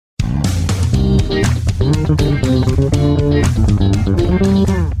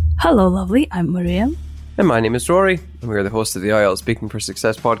Hello, lovely. I'm Maria. And my name is Rory, and we are the hosts of the IELTS Speaking for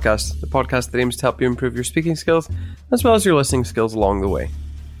Success podcast, the podcast that aims to help you improve your speaking skills, as well as your listening skills along the way.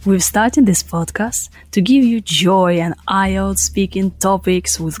 We've started this podcast to give you joy and IELTS speaking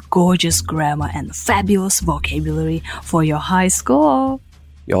topics with gorgeous grammar and fabulous vocabulary for your high score.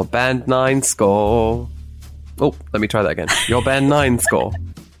 Your Band 9 score. Oh, let me try that again. Your Band 9 score.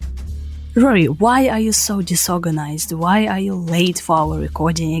 Rory, why are you so disorganized? Why are you late for our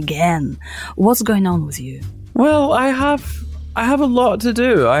recording again? What's going on with you? Well, I have a lot to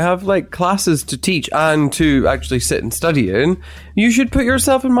do. I have classes to teach and to actually sit and study in. You should put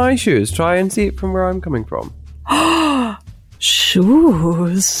yourself in my shoes. Try and see it from where I'm coming from.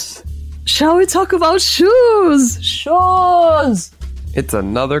 Shoes. Shall we talk about shoes? Shoes! It's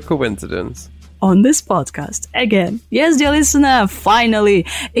another coincidence. On this podcast, again. Yes, dear listener, finally,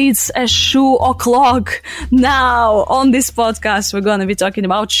 it's a shoe o'clock. Now, on this podcast, we're going to be talking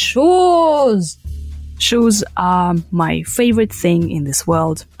about shoes. Shoes are my favorite thing in this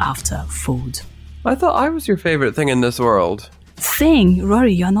world after food. I thought I was your favorite thing in this world. Thing?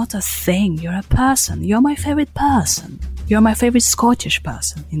 Rory, you're not a thing. You're a person. You're my favorite person. You're my favorite Scottish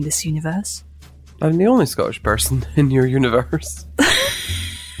person in this universe. I'm the only Scottish person in your universe.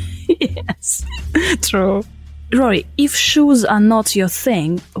 Yes, true. Rory, if shoes are not your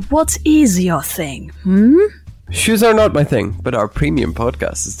thing, what is your thing? Shoes are not my thing, but our premium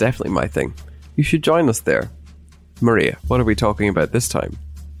podcast is definitely my thing. You should join us there. Maria, what are we talking about this time?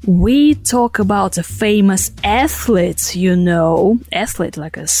 We talk about a famous athlete, athlete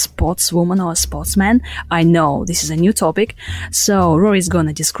like a sportswoman or a sportsman. I know, this is a new topic. So Rory is going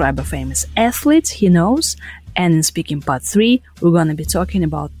to describe a famous athlete he knows. And in Speaking Part 3, we're going to be talking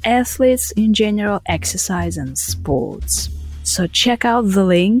about athletes in general, exercise and sports. So check out the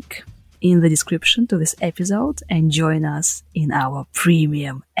link in the description to this episode and join us in our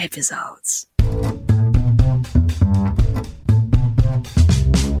premium episodes.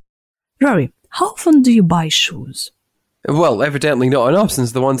 Rory, how often do you buy shoes? Well, evidently not enough,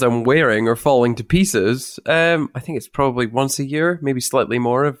 since the ones I'm wearing are falling to pieces. I think it's probably once a year, maybe slightly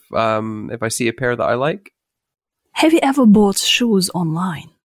more if I see a pair that I like. Have you ever bought shoes online?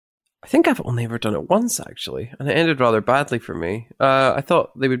 I think I've only ever done it once, actually, and it ended rather badly for me. I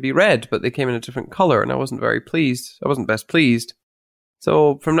thought they would be red, but they came in a different colour, and I wasn't very pleased. I wasn't best pleased.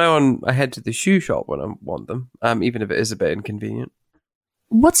 So from now on, I head to the shoe shop when I want them, even if it is a bit inconvenient.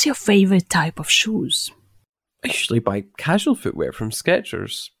 What's your favourite type of shoes? I usually buy casual footwear from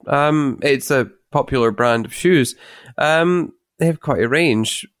Skechers. It's a popular brand of shoes. They have quite a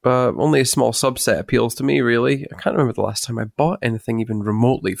range, but only a small subset appeals to me, really. I can't remember the last time I bought anything even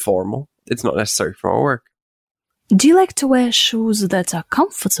remotely formal. It's not necessary for my work. Do you like to wear shoes that are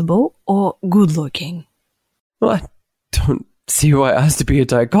comfortable or good-looking? Well, I don't see why it has to be a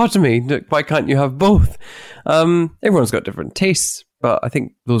dichotomy. Why can't you have both? Everyone's got different tastes, but I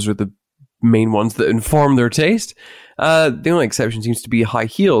think those are the main ones that inform their taste. The only exception seems to be high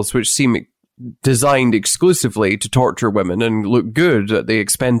heels, which seem designed exclusively to torture women and look good at the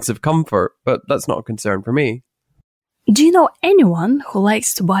expense of comfort, but that's not a concern for me. Do you know anyone who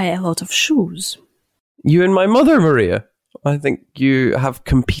likes to buy a lot of shoes? You and my mother, Maria. I think you have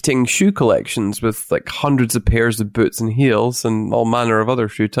competing shoe collections with hundreds of pairs of boots and heels and all manner of other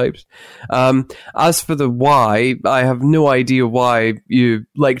shoe types. As for the why, I have no idea why you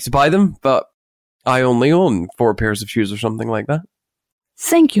like to buy them, but I only own 4 pairs of shoes or something like that.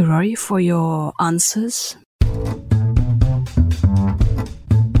 Thank you, Rory, for your answers.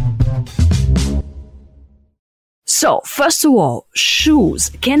 So, first of all, shoes.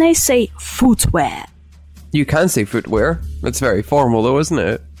 Can I say footwear? You can say footwear. It's very formal though, isn't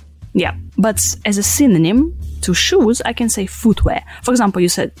it? Yeah, but as a synonym to shoes, I can say footwear. For example, you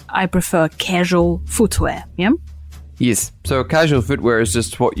said, I prefer casual footwear, yeah? Yes, so casual footwear is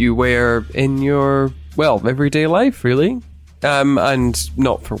just what you wear in your, everyday life, really. And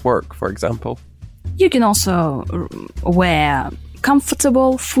not for work, for example. You can also wear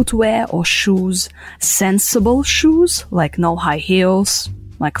comfortable footwear or shoes, sensible shoes, like no high heels,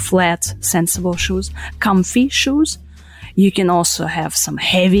 like flat, sensible shoes, comfy shoes. You can also have some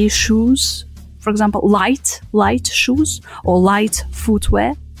heavy shoes, for example, light shoes or light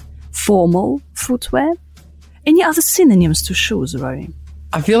footwear, formal footwear. Any other synonyms to shoes, Rory?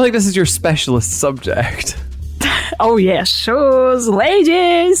 I feel like this is your specialist subject. Oh yeah, shoes,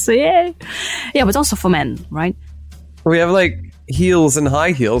 ladies, yeah. Yeah, but also for men, right? We have heels and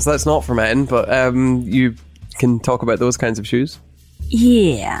high heels. That's not for men, but you can talk about those kinds of shoes.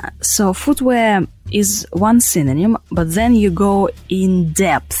 Yeah, so footwear is one synonym, but then you go in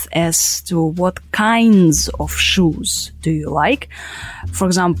depth as to what kinds of shoes do you like. For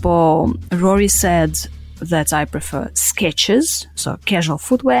example, Rory said that I prefer Skechers, so casual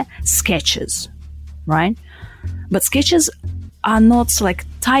footwear, Skechers, right? But Skechers are not like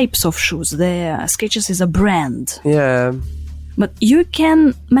types of shoes. Skechers is a brand. Yeah. But you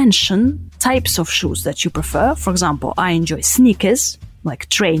can mention types of shoes that you prefer. For example, I enjoy sneakers, like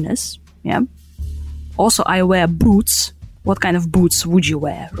trainers, yeah. Also, I wear boots. What kind of boots would you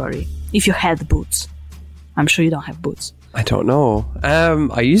wear, Rory? If you had boots. I'm sure you don't have boots. I don't know.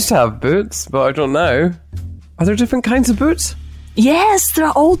 I used to have boots, but I don't know. Are there different kinds of boots? Yes, there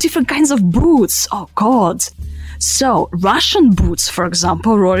are all different kinds of boots. Oh, God. So, Russian boots, for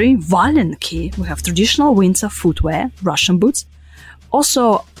example, Rory, valenki. We have traditional winter footwear, Russian boots.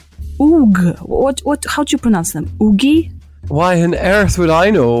 Also, Ug. How do you pronounce them? Ugi? Why on earth would I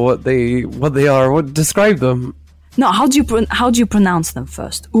know what they are? What describe them? No, how do you pronounce them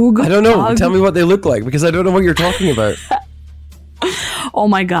first? Ug. I don't know. Ug? Tell me what they look like because I don't know what you're talking about. Oh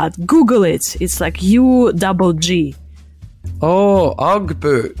my God, Google it. It's like UGG. Oh, Ugg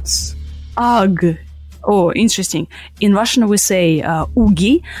boots. Ugg. Oh, interesting. In Russian we say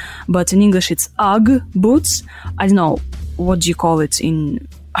Ugi, but in English it's Ugg boots. I don't know, what do you call it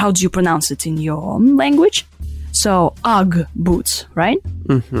how do you pronounce it in your language? So, Ugg boots, right?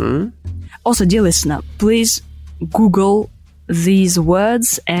 Mm-hmm. Also, dear listener, please Google these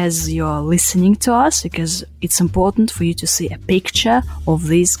words as you're listening to us, because it's important for you to see a picture of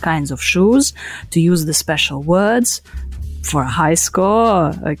these kinds of shoes, to use the special words for a high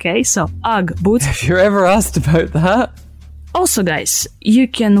score. Okay, so Ugg boots. Have you ever asked about that? Also, guys, you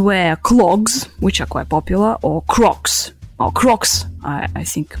can wear clogs, which are quite popular, or Crocs. Or Crocs, I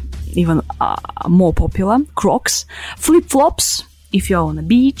think even more popular. Crocs. Flip-flops, if you're on a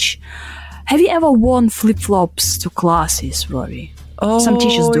beach. Have you ever worn flip-flops to classes, Rory? Oh, some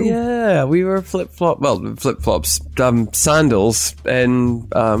teachers do. Yeah, we were flip-flops, sandals in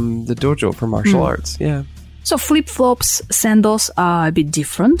the dojo for martial arts, yeah. So flip-flops, sandals are a bit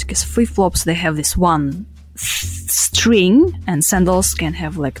different, because flip-flops, they have this one string, and sandals can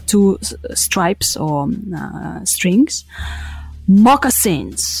have like two stripes or strings.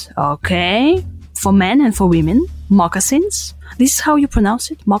 Moccasins, okay? For men and for women, moccasins. This is how you pronounce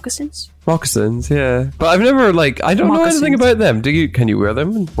it, moccasins? Moccasins, yeah. But I've never, I don't know anything about them. Can you wear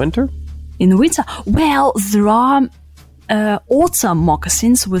them in winter? In winter? Well, there are autumn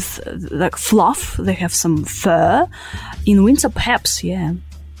moccasins with like fluff. They have some fur. In winter, perhaps, yeah.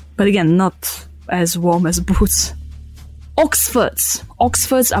 But again, not as warm as boots. Oxfords.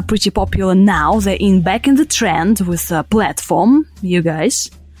 Oxfords are pretty popular now. They're back in the trend with a platform, you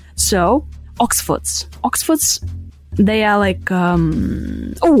guys. So, Oxfords. Oxfords, they are like...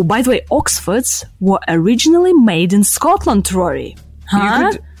 Oh, by the way, Oxfords were originally made in Scotland, Rory.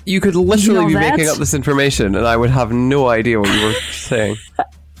 Huh? You could literally be that? making up this information and I would have no idea what you were saying.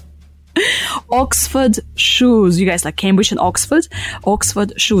 Oxford shoes. You guys like Cambridge and Oxford?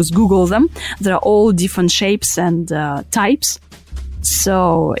 Oxford shoes. Google them. There are all different shapes and types.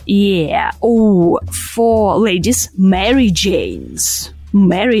 So, yeah. Oh, for ladies, Mary Janes.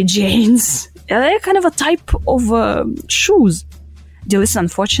 Mary Janes. They're kind of a type of shoes. Dear listener,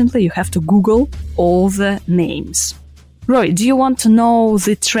 unfortunately, you have to Google all the names. Roy, do you want to know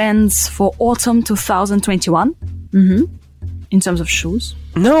the trends for autumn 2021? In terms of shoes?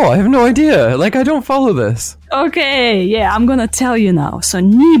 No, I have no idea. I don't follow this. Okay, yeah, I'm gonna tell you now. So,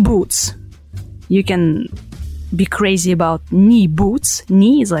 knee boots. You can be crazy about knee boots.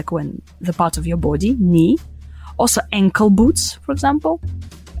 Knee is like when the part of your body, knee. Also, ankle boots, for example.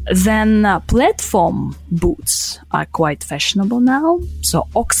 Then platform boots are quite fashionable now. So,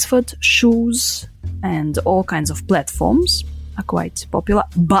 Oxford shoes and all kinds of platforms are quite popular.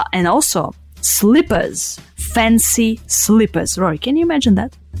 And also slippers, fancy slippers. Rory, can you imagine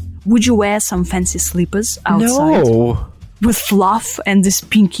that? Would you wear some fancy slippers outside? No. With fluff and these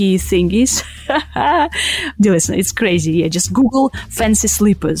pinky thingies? Dear listener, it's crazy. Yeah, just Google fancy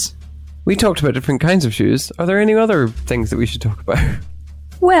slippers. We talked about different kinds of shoes. Are there any other things that we should talk about?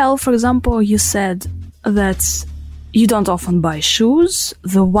 Well, for example, you said that you don't often buy shoes.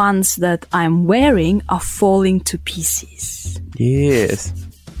 The ones that I'm wearing are falling to pieces. Yes.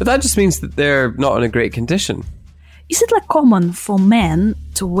 But that just means that they're not in a great condition. Is it common for men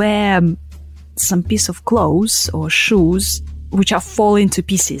to wear some piece of clothes or shoes which are falling to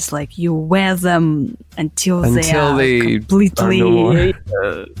pieces? Like you wear them until they are completely...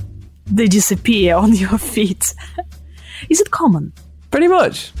 they disappear on your feet. Is it common? Pretty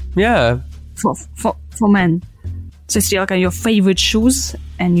much, yeah. For men? So it's like your favorite shoes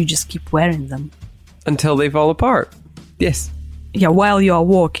and you just keep wearing them. Until they fall apart. Yes. Yeah, while you are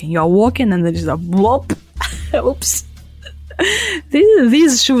walking. You are walking and then there's a blop. Oops.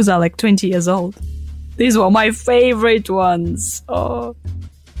 These shoes are like 20 years old. These were my favorite ones. Oh.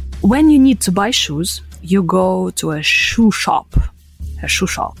 When you need to buy shoes, you go to a shoe shop. A shoe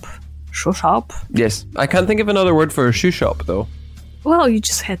shop. Shoe shop? Yes. I can't think of another word for a shoe shop, though. Well, you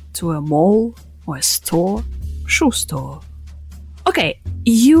just head to a mall or a store. Shoe store. Okay,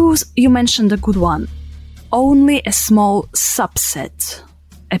 you mentioned a good one. Only a small subset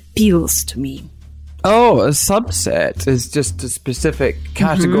appeals to me. Oh, a subset is just a specific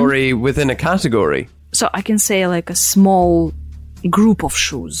category within a category. So I can say like a small group of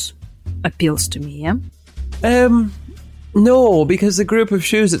shoes appeals to me, yeah? No, because a group of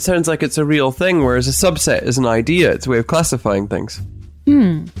shoes, it sounds like it's a real thing, whereas a subset is an idea. It's a way of classifying things.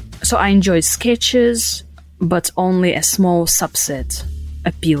 So I enjoy Skechers, but only a small subset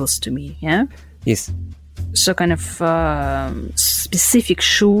appeals to me, yeah? Yes. So kind of specific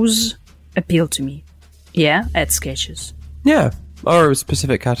shoes appeal to me. Yeah, at Skechers. Yeah, or a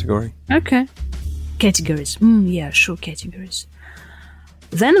specific category. Okay. Categories. Yeah, shoe categories.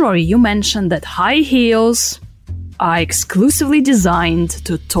 Then, Rory, you mentioned that high heels are exclusively designed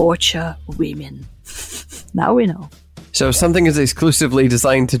to torture women. Now we know. So if something is exclusively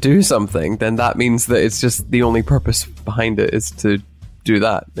designed to do something, then that means that it's just the only purpose behind it is to do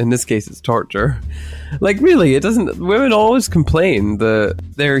that. In this case, it's torture. Like, really, it doesn't... Women always complain that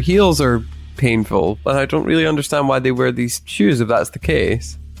their heels are painful, but I don't really understand why they wear these shoes if that's the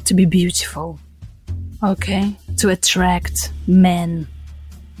case. To be beautiful. Okay? To attract men.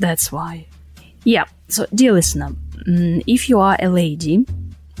 That's why. Yeah, so dear listener, if you are a lady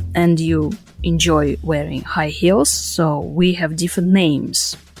and you enjoy wearing high heels, so we have different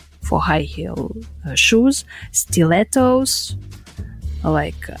names for high heel shoes. Stilettos,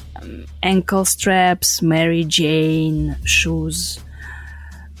 like ankle straps, Mary Jane shoes,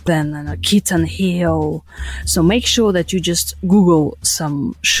 then a kitten heel. So make sure that you just Google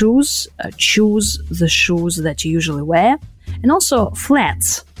some shoes, choose the shoes that you usually wear, and also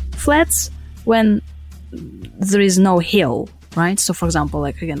flats. Flats when there is no heel, right? So for example,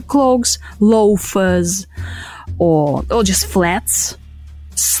 like again, clogs, loafers, or just flats,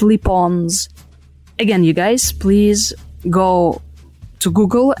 slip-ons. Again, you guys, please go to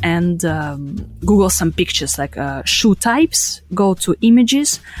Google and Google some pictures like shoe types, go to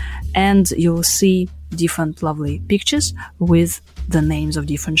images, and you'll see different lovely pictures with the names of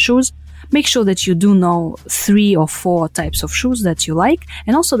different shoes. Make sure that you do know 3 or 4 types of shoes that you like,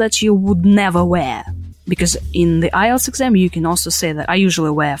 and also that you would never wear. Because in the IELTS exam, you can also say that I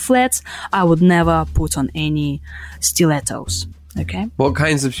usually wear flats, I would never put on any stilettos. Okay? What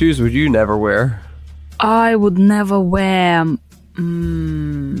kinds of shoes would you never wear? I would never wear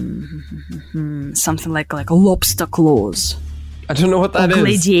something like lobster claws. I don't know what that is.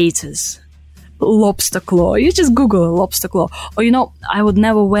 Gladiators. Lobster claw. You just Google lobster claw. Or I would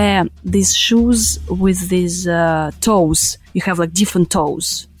never wear these shoes with these toes. You have like different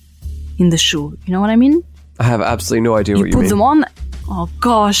toes in the shoe. You know what I mean? I have absolutely no idea what you mean. You put them on. Oh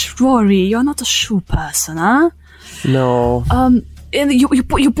gosh, Rory, you're not a shoe person, huh? No. And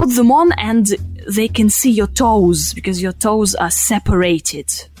you put them on and they can see your toes because your toes are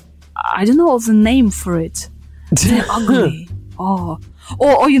separated. I don't know the name for it. They're ugly. Oh.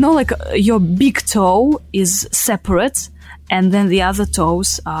 Or like your big toe is separate and then the other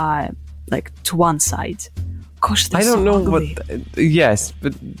toes are like to one side. Gosh, they're so ugly. Yes,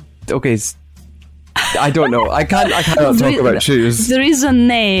 but okay. I don't know. I can't talk about shoes. There is a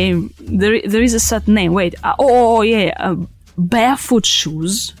name. There is a certain name. Wait. Barefoot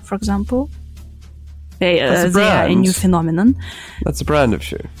shoes, for example. They are a new phenomenon. That's a brand of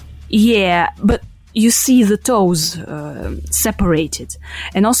shoe. Yeah, but you see the toes separated.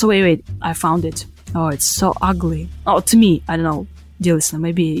 And also, wait, I found it. Oh, it's so ugly. Oh, to me, I don't know, dear listener,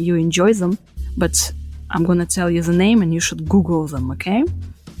 maybe you enjoy them, but I'm gonna tell you the name and you should Google them, okay?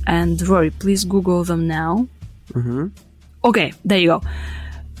 And Rory, please Google them now. Mm-hmm. Okay, there you go.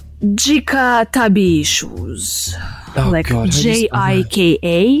 Jika Tabi shoes. Oh, like God,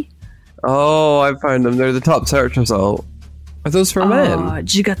 Jika. Oh, I found them. They're the top search result. Are those for men?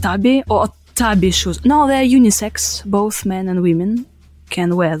 Jika Tabi or Tabi shoes. No, they're unisex. Both men and women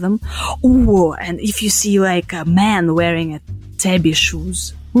can wear them. Ooh, and if you see like a man wearing a Tabi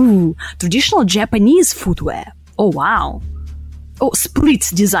shoes. Ooh, traditional Japanese footwear. Oh, wow. Oh, split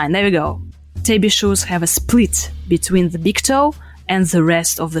design. There we go. Tabi shoes have a split between the big toe and the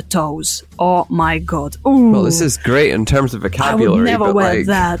rest of the toes. Oh my god. Ooh. Well, this is great in terms of vocabulary. I would never wear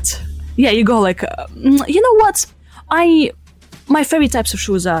that. Yeah, you go like, you know what? My favorite types of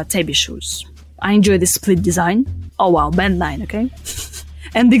shoes are tabby shoes. I enjoy the split design. Oh wow, band 9, okay?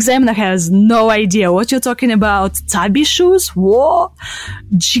 And the examiner has no idea what you're talking about. Tabby shoes? What?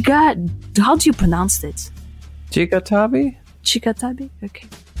 How do you pronounce it? Chikatabi? Chikatabi? Okay.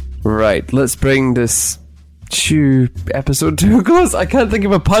 Right, let's bring this shoe episode to a close. I can't think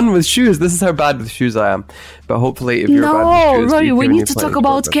of a pun with shoes. This is how bad with shoes I am. But hopefully if you're bad with shoes... Rory, we need to talk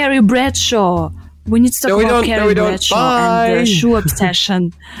about Carrie Bradshaw. We need to talk about Carrie Bradshaw and the shoe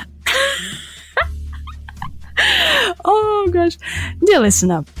obsession. Oh gosh. Dear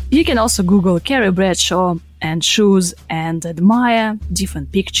listener, you can also Google Carrie Bradshaw and shoes and admire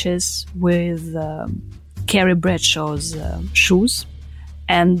different pictures with Carrie Bradshaw's shoes.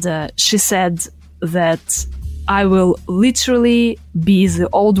 And she said that I will literally be the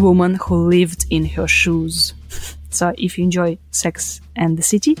old woman who lived in her shoes. So if you enjoy Sex and the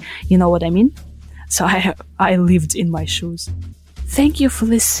City, you know what I mean. So I lived in my shoes. Thank you for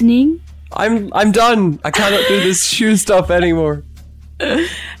listening. I'm done. I cannot do this shoe stuff anymore.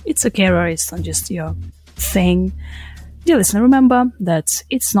 It's okay, Rory. It's not just your thing. Dear listener, remember that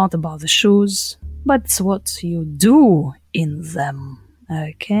it's not about the shoes, but it's what you do in them.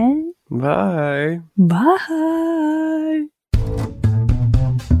 Okay? Bye. Bye.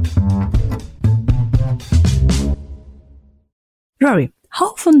 Rory, how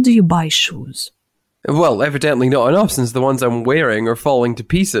often do you buy shoes? Well, evidently not enough, since the ones I'm wearing are falling to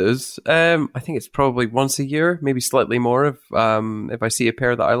pieces. I think it's probably once a year, maybe slightly more if I see a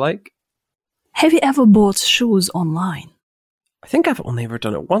pair that I like. Have you ever bought shoes online? I think I've only ever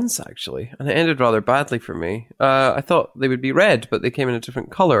done it once, actually, and it ended rather badly for me. I thought they would be red, but they came in a different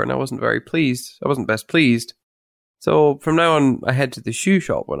colour, and I wasn't very pleased. I wasn't best pleased. So from now on, I head to the shoe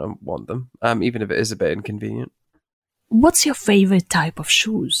shop when I want them, even if it is a bit inconvenient. What's your favourite type of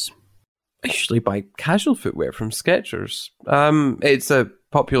shoes? I usually buy casual footwear from Skechers. It's a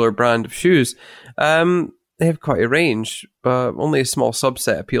popular brand of shoes. They have quite a range, but only a small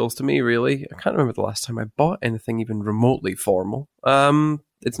subset appeals to me, really. I can't remember the last time I bought anything even remotely formal.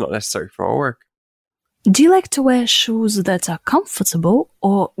 It's not necessary for my work. Do you like to wear shoes that are comfortable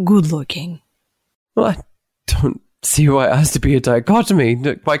or good-looking? Well, I don't see why it has to be a dichotomy.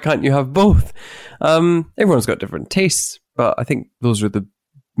 Why can't you have both? Everyone's got different tastes, but I think those are the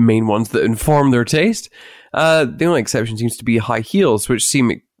main ones that inform their taste. The only exception seems to be high heels, which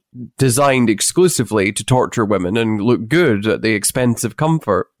seem designed exclusively to torture women and look good at the expense of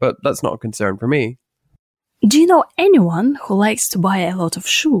comfort, but that's not a concern for me. Do you know anyone who likes to buy a lot of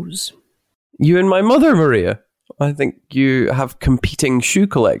shoes? You and my mother, Maria. I think you have competing shoe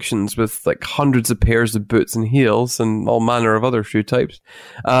collections with like hundreds of pairs of boots and heels and all manner of other shoe types.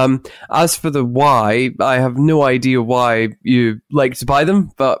 As for the why, I have no idea why you like to buy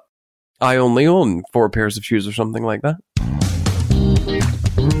them, but I only own 4 pairs of shoes or something like that.